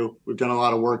issue. We've done a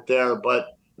lot of work there,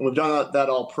 but we've done that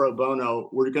all pro bono.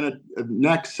 We're going to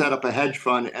next set up a hedge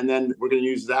fund, and then we're going to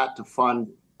use that to fund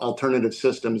alternative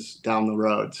systems down the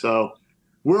road. So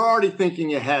we're already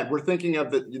thinking ahead. We're thinking of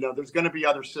there's going to be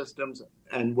other systems,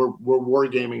 and we're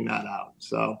wargaming that out.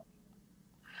 So.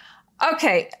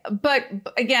 Okay, but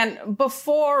again,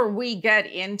 before we get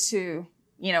into,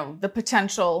 the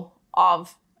potential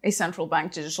of a central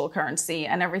bank digital currency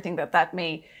and everything that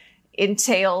may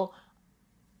entail,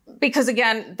 because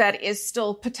again, that is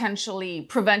still potentially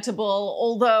preventable,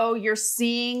 although you're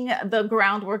seeing the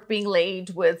groundwork being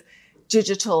laid with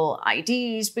digital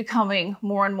IDs becoming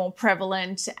more and more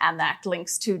prevalent, and that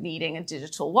links to needing a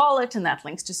digital wallet, and that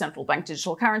links to central bank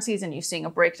digital currencies, and you're seeing a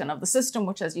breakdown of the system,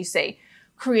 which, as you say,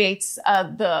 creates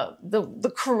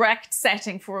the correct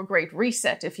setting for a great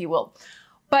reset, if you will.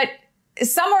 But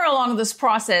somewhere along this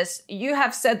process, you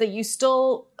have said that you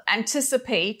still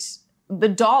anticipate the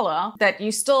dollar, that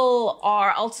you still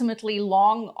are ultimately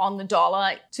long on the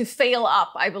dollar to fail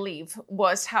up, I believe,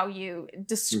 was how you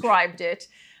described it,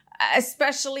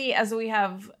 especially as we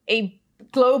have a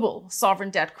global sovereign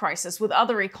debt crisis with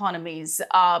other economies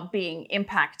being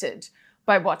impacted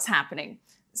by what's happening.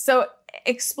 So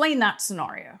explain that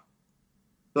scenario.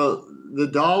 So the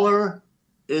dollar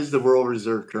is the world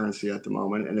reserve currency at the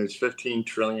moment, and there's $15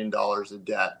 trillion of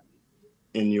debt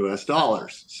in U.S.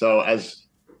 dollars. So as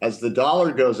the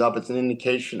dollar goes up, it's an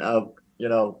indication of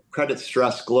credit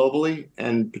stress globally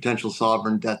and potential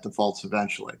sovereign debt defaults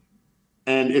eventually.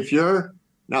 And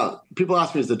now people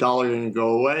ask me, is the dollar going to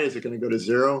go away? Is it going to go to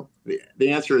zero?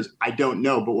 The answer is I don't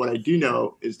know. But what I do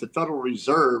know is the Federal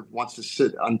Reserve wants to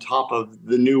sit on top of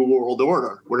the new world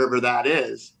order, whatever that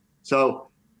is. So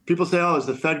people say, is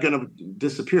the Fed going to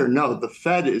disappear? No, the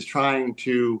Fed is trying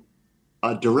to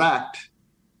direct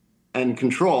and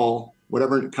control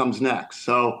whatever comes next.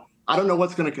 So I don't know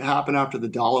what's going to happen after the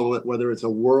dollar, whether it's a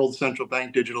world central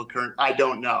bank digital currency. I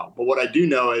don't know. But what I do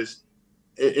know is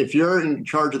if you're in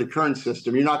charge of the current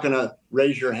system, you're not going to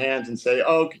raise your hands and say,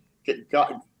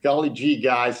 golly gee,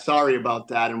 guys, sorry about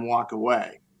that, and walk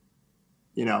away.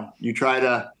 you try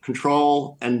to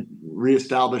control and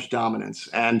reestablish dominance.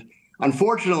 And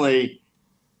unfortunately,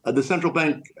 the central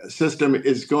bank system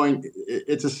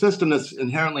it's a system that's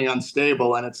inherently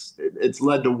unstable, and it's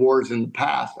led to wars in the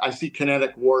past. I see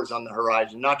kinetic wars on the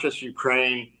horizon, not just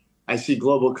Ukraine. I see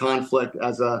global conflict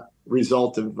as a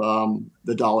result of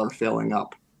the dollar failing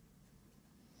up.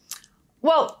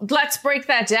 Well, let's break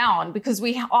that down, because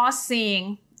we are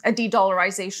seeing a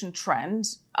de-dollarization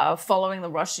trend following the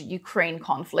Russia-Ukraine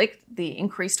conflict, the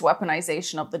increased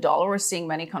weaponization of the dollar. We're seeing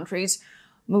many countries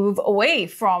move away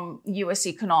from U.S.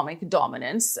 economic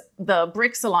dominance. The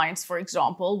BRICS alliance, for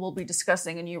example, will be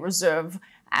discussing a new reserve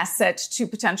asset to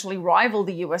potentially rival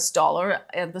the U.S. dollar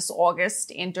this August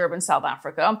in Durban, South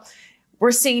Africa.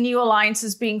 We're seeing new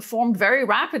alliances being formed very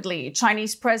rapidly.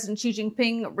 Chinese President Xi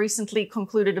Jinping recently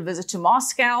concluded a visit to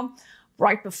Moscow.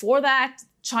 Right before that,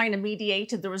 China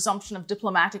mediated the resumption of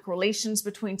diplomatic relations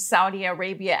between Saudi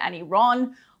Arabia and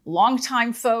Iran.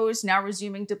 Longtime foes now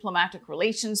resuming diplomatic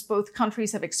relations. Both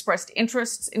countries have expressed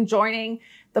interests in joining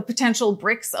the potential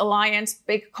BRICS alliance,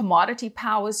 big commodity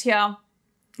powers here.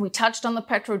 We touched on the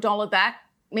petrodollar. That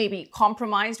may be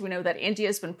compromised. We know that India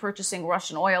has been purchasing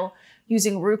Russian oil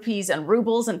using rupees and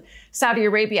rubles, and Saudi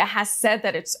Arabia has said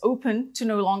that it's open to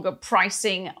no longer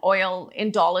pricing oil in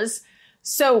dollars.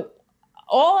 So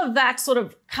all of that sort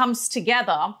of comes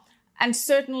together and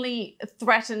certainly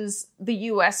threatens the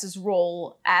US's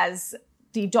role as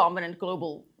the dominant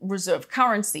global reserve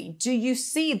currency. Do you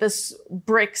see this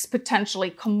BRICS potentially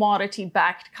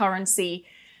commodity-backed currency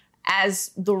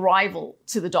as the rival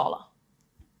to the dollar?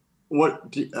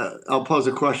 I'll pose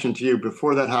a question to you.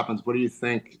 Before that happens, what do you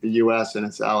think the U.S. and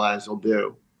its allies will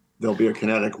do? There'll be a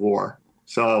kinetic war.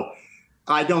 So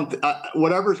I don't.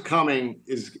 Whatever's coming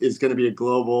is going to be a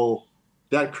global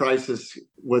debt crisis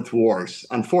with wars.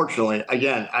 Unfortunately,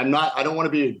 again, I don't want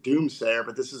to be a doomsayer,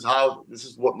 but this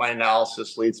is what my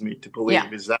analysis leads me to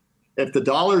believe is that if the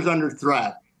dollar's under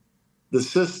threat,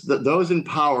 those in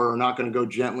power are not going to go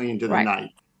gently into the night.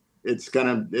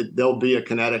 There'll be a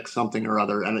kinetic something or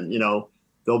other, and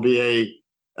there'll be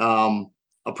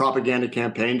a propaganda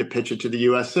campaign to pitch it to the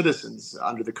U.S. citizens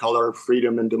under the color of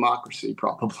freedom and democracy,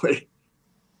 probably.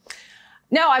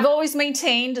 No, I've always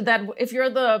maintained that if you're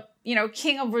the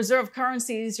king of reserve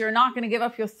currencies, you're not going to give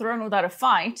up your throne without a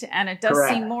fight, and it does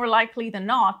seem more likely than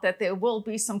not that there will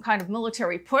be some kind of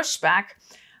military pushback,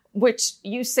 which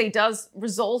you say does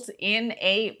result in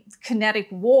a kinetic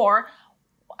war.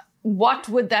 What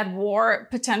would that war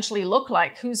potentially look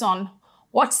like? Who's on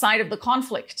what side of the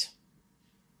conflict?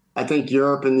 I think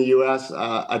Europe and the U.S.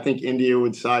 I think India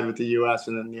would side with the U.S.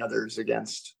 and then the others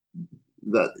against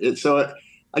that. So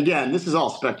again, this is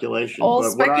all speculation. All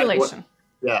speculation.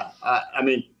 I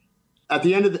mean, at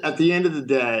the end of the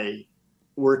day,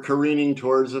 we're careening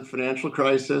towards a financial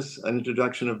crisis,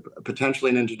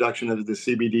 potentially an introduction of the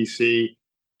CBDC,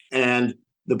 and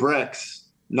the BRICS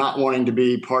not wanting to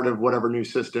be part of whatever new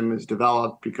system is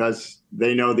developed because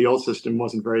they know the old system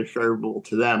wasn't very favorable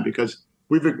to them, because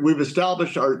we've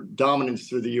established our dominance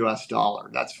through the U.S. dollar.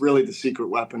 That's really the secret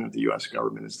weapon of the U.S.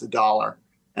 government, is the dollar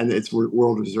and its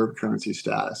world reserve currency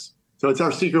status. So it's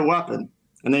our secret weapon,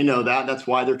 and they know that. That's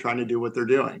why they're trying to do what they're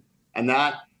doing. And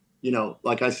that,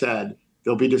 like I said,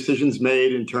 there'll be decisions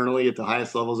made internally at the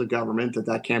highest levels of government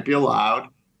that can't be allowed,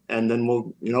 and then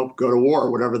we'll, go to war,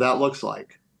 whatever that looks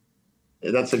like.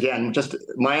 That's, again, just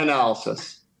my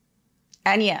analysis.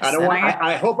 And yes,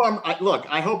 I hope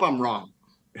I'm wrong.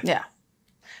 Yeah.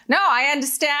 No, I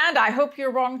understand. I hope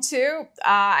you're wrong too.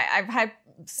 I've had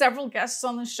several guests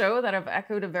on the show that have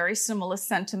echoed a very similar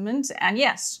sentiment. And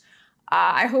yes,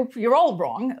 I hope you're all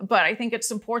wrong, but I think it's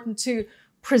important to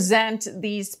present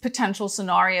these potential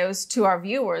scenarios to our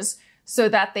viewers so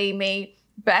that they may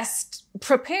best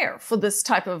prepare for this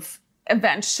type of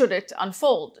event should it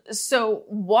unfold. So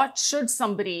what should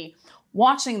somebody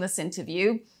watching this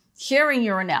interview, hearing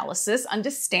your analysis,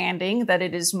 understanding that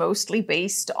it is mostly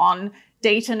based on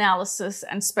data analysis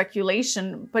and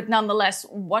speculation, but nonetheless,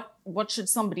 what should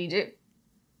somebody do?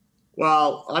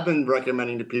 Well, I've been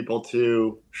recommending to people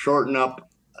to shorten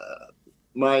up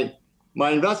my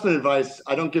investment advice.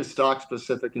 I don't give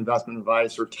stock-specific investment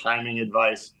advice or timing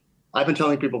advice. I've been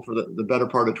telling people for the better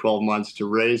part of 12 months to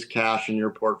raise cash in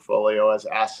your portfolio as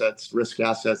risk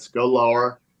assets go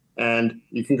lower, and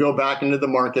you can go back into the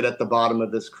market at the bottom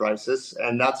of this crisis.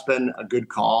 And that's been a good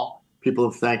call. People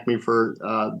have thanked me for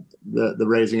the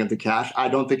raising of the cash. I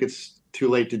don't think it's too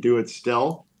late to do it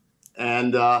still.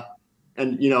 And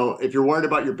if you're worried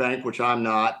about your bank, which I'm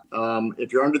not,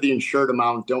 if you're under the insured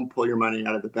amount, don't pull your money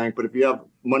out of the bank. But if you have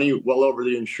money well over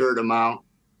the insured amount,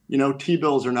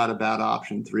 T-bills are not a bad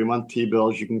option. 3-month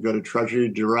T-bills, you can go to Treasury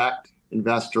Direct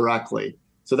invest directly.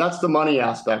 So that's the money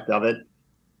aspect of it.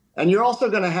 And you're also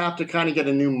going to have to kind of get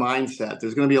a new mindset.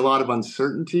 There's going to be a lot of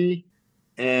uncertainty,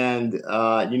 and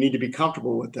you need to be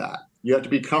comfortable with that. You have to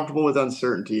be comfortable with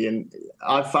uncertainty. And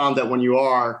I've found that when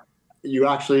you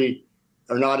actually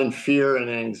are not in fear and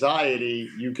anxiety,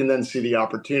 you can then see the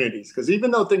opportunities. Because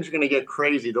even though things are going to get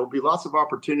crazy, there'll be lots of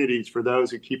opportunities for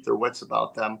those who keep their wits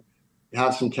about them,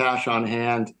 have some cash on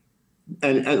hand.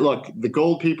 And look, the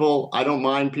gold people, I don't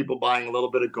mind people buying a little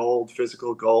bit of gold,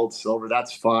 physical gold, silver,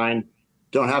 that's fine.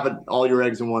 Don't have all your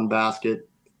eggs in one basket.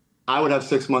 I would have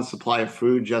 6 months supply of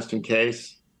food just in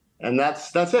case. And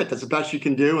that's it. That's the best you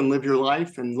can do, and live your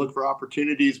life and look for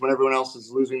opportunities when everyone else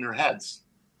is losing their heads.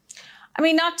 I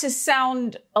mean, not to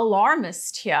sound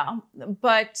alarmist here,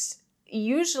 but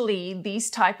usually these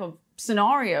type of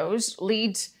scenarios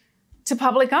lead to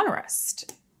public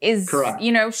unrest. Correct.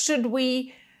 Should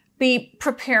we be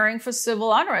preparing for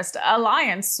civil unrest?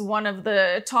 Alliance, one of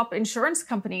the top insurance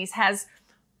companies, has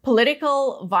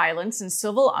political violence and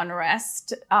civil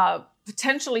unrest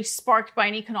potentially sparked by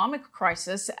an economic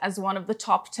crisis as one of the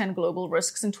top 10 global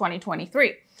risks in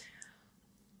 2023.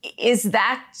 Is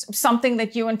that something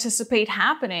that you anticipate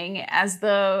happening as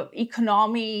the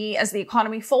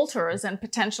economy falters and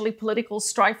potentially political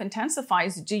strife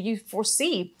intensifies? Do you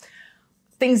foresee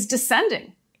things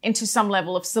descending into some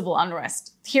level of civil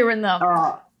unrest here in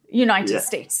the United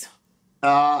States?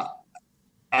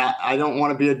 I don't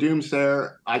want to be a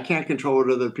doomsayer. I can't control what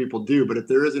other people do, but if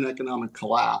there is an economic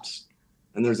collapse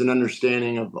and there's an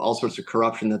understanding of all sorts of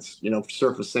corruption that's,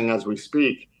 surfacing as we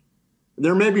speak,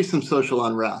 there may be some social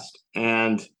unrest.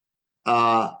 And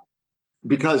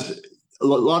because a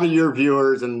lot of your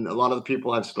viewers and a lot of the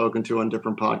people I've spoken to on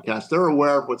different podcasts, they're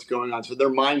aware of what's going on. So their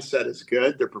mindset is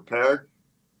good. They're prepared.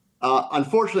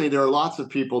 Unfortunately, there are lots of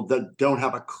people that don't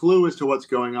have a clue as to what's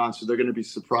going on. So they're going to be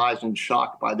surprised and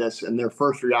shocked by this. And their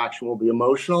first reaction will be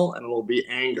emotional, and it will be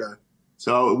anger.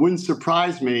 So it wouldn't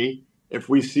surprise me if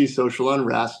we see social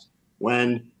unrest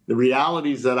when the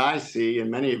realities that I see and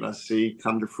many of us see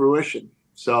come to fruition.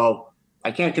 So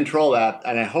I can't control that.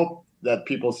 And I hope that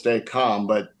people stay calm.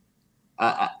 But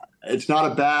it's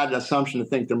not a bad assumption to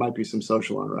think there might be some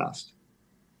social unrest.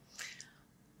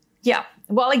 Yeah.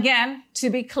 Well, again, to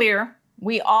be clear,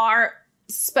 we are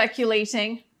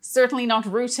speculating, certainly not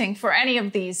rooting for any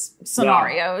of these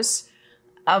scenarios,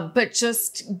 but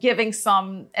just giving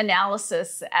some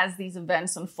analysis as these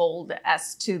events unfold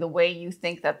as to the way you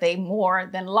think that they more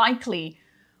than likely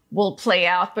will play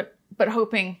out, but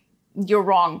hoping you're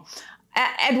wrong.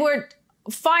 Edward,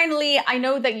 finally, I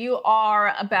know that you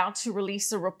are about to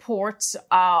release a report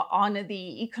on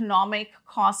the economic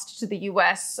cost to the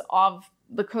U.S. of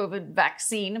the COVID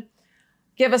vaccine.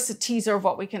 Give us a teaser of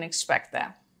what we can expect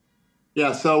there.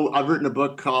 Yeah, so I've written a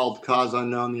book called Cause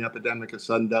Unknown, The Epidemic of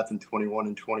Sudden Death in 21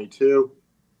 and 22.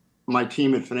 My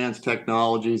team at Finance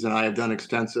Technologies and I have done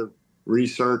extensive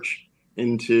research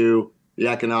into the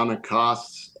economic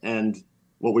costs and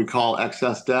what we call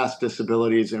excess deaths,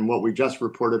 disabilities, and what we just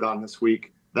reported on this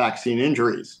week, vaccine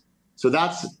injuries. So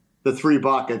that's the three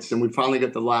buckets, and we finally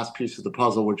get the last piece of the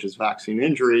puzzle, which is vaccine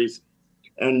injuries.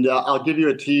 And I'll give you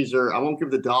a teaser. I won't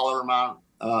give the dollar amount,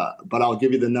 but I'll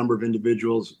give you the number of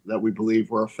individuals that we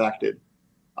believe were affected.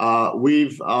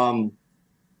 We've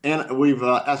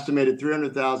estimated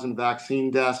 300,000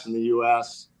 vaccine deaths in the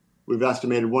U.S. We've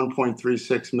estimated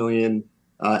 1.36 million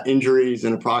injuries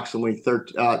and approximately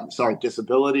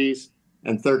disabilities,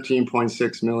 and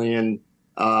 13.6 million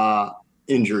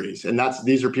injuries. And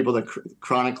these are people that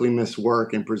chronically miss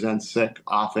work and present sick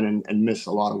often and miss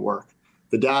a lot of work.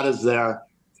 The data is there.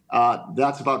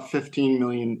 That's about 15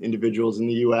 million individuals in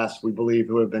the U.S., we believe,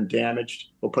 who have been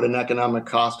damaged. We'll put an economic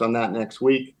cost on that next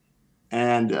week.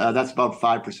 And that's about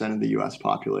 5% of the U.S.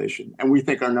 population. And we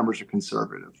think our numbers are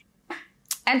conservative.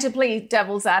 And to play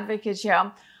devil's advocate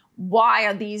here, why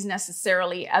are these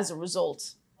necessarily as a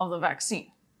result of the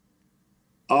vaccine?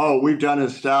 Oh, we've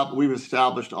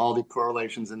established all the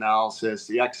correlations analysis.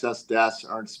 The excess deaths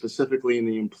are specifically in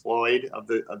the employed of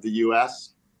the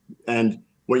U.S. And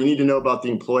what you need to know about the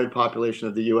employed population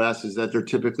of the U.S. is that they're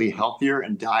typically healthier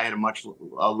and die at a much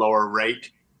lower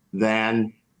rate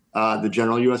than the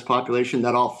general U.S. population.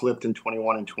 That all flipped in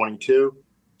 21 and 22.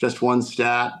 Just one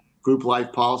stat, group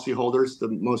life policyholders, the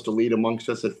most elite amongst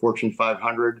us at Fortune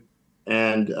 500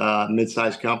 and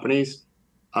mid-sized companies,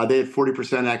 they had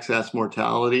 40% excess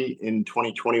mortality in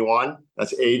 2021.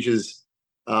 That's ages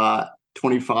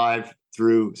 25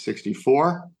 through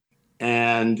 64.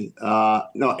 And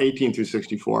 18 through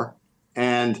 64.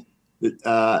 And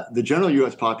the general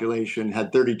U.S. population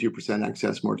had 32%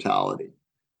 excess mortality.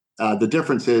 The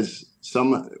difference is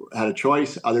some had a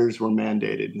choice, others were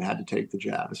mandated and had to take the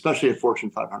jab, especially at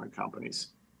Fortune 500 companies.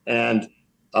 And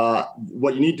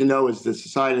what you need to know is the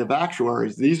Society of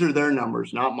Actuaries, these are their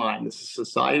numbers, not mine. This is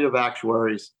Society of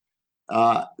Actuaries.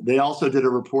 They also did a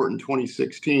report in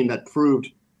 2016 that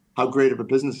proved how great of a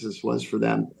business this was for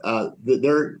them.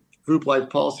 Their group life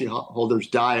policy holders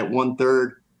die at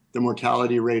 1/3 the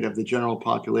mortality rate of the general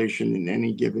population in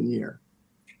any given year.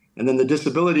 And then the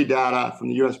disability data from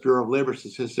the U.S. Bureau of Labor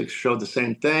Statistics showed the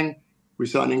same thing. We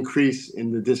saw an increase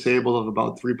in the disabled of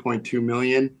about 3.2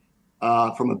 million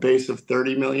from a base of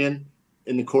 30 million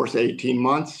in the course of 18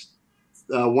 months.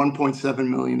 1.7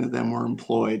 million of them were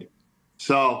employed.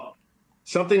 So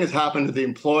something has happened to the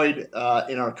employed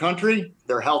in our country.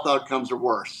 Their health outcomes are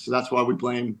worse. So that's why we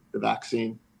blame the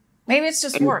vaccine. Maybe it's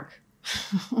just work.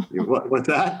 What's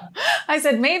that? I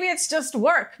said, maybe it's just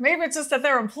work. Maybe it's just that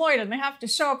they're employed and they have to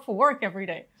show up for work every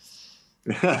day.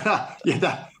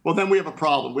 Well, then we have a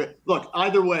problem. Look,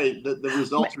 either way, the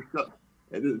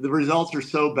results are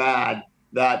so bad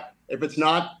that if it's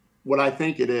not what I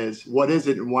think it is, what is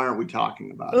it and why aren't we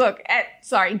talking about it? Look,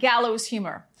 gallows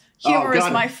humor. Humor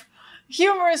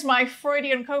is my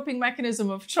Freudian coping mechanism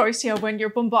of choice here when you're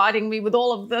bombarding me with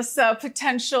all of this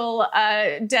potential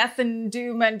death and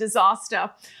doom and disaster.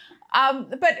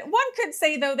 But one could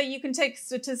say, though, that you can take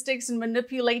statistics and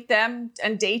manipulate them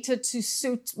and data to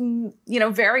suit,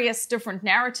 various different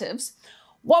narratives.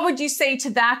 What would you say to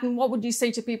that? And what would you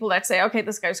say to people that say, OK,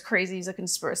 this guy's crazy, he's a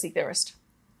conspiracy theorist?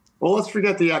 Well, let's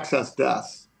forget the excess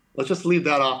deaths. Let's just leave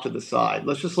that off to the side.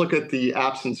 Let's just look at the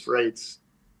absence rates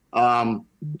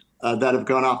that have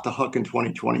gone off the hook in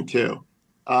 2022.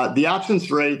 The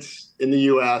absence rates in the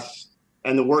U.S.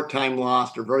 and the work time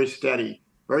lost are very steady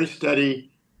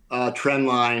trend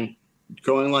line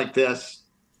going like this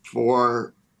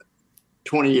for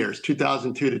 20 years,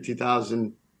 2002 to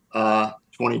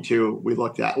 2022 we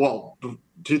looked at. Well,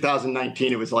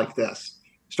 2019 it was like this.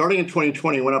 Starting in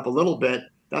 2020 it went up a little bit.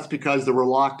 That's because there were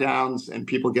lockdowns and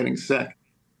people getting sick.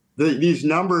 These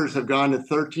numbers have gone to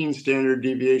 13 standard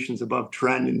deviations above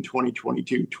trend in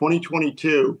 2022.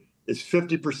 2022 is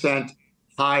 50%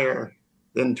 higher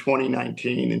than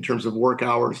 2019 in terms of work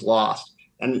hours lost.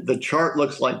 And the chart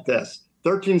looks like this.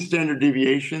 13 standard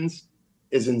deviations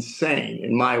is insane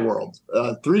in my world.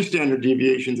 3 standard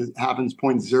deviations, it happens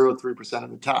 0.03% of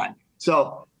the time.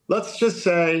 So let's just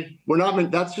say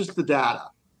that's just the data.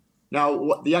 Now,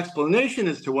 what the explanation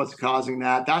as to what's causing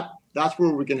that's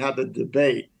where we can have the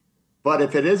debate. But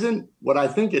if it isn't what I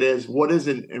think it is, what is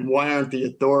it and why aren't the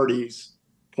authorities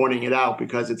pointing it out?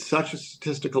 Because it's such a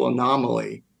statistical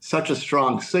anomaly, such a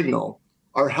strong signal.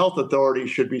 Our health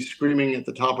authorities should be screaming at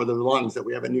the top of their lungs that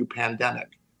we have a new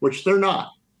pandemic, which they're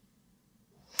not.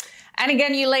 And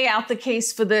again, you lay out the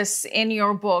case for this in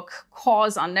your book,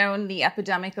 Cause Unknown, the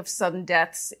Epidemic of Sudden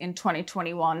Deaths in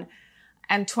 2021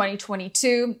 and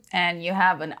 2022. And you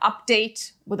have an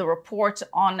update with a report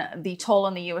on the toll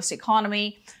on the U.S.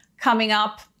 economy coming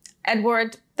up.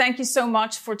 Edward, thank you so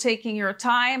much for taking your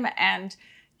time and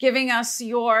giving us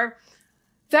your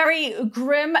very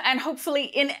grim and hopefully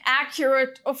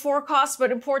inaccurate forecast,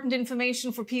 but important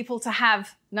information for people to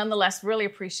have nonetheless. Really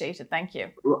appreciate it. Thank you.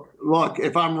 Look,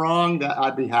 if I'm wrong,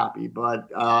 I'd be happy, but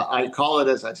I call it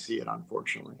as I see it,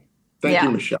 unfortunately. Thank you,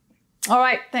 Michelle. All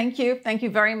right. Thank you. Thank you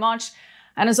very much.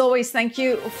 And as always, thank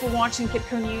you for watching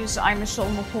Kitco News. I'm Michelle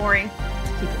McCory.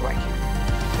 Keep it right here.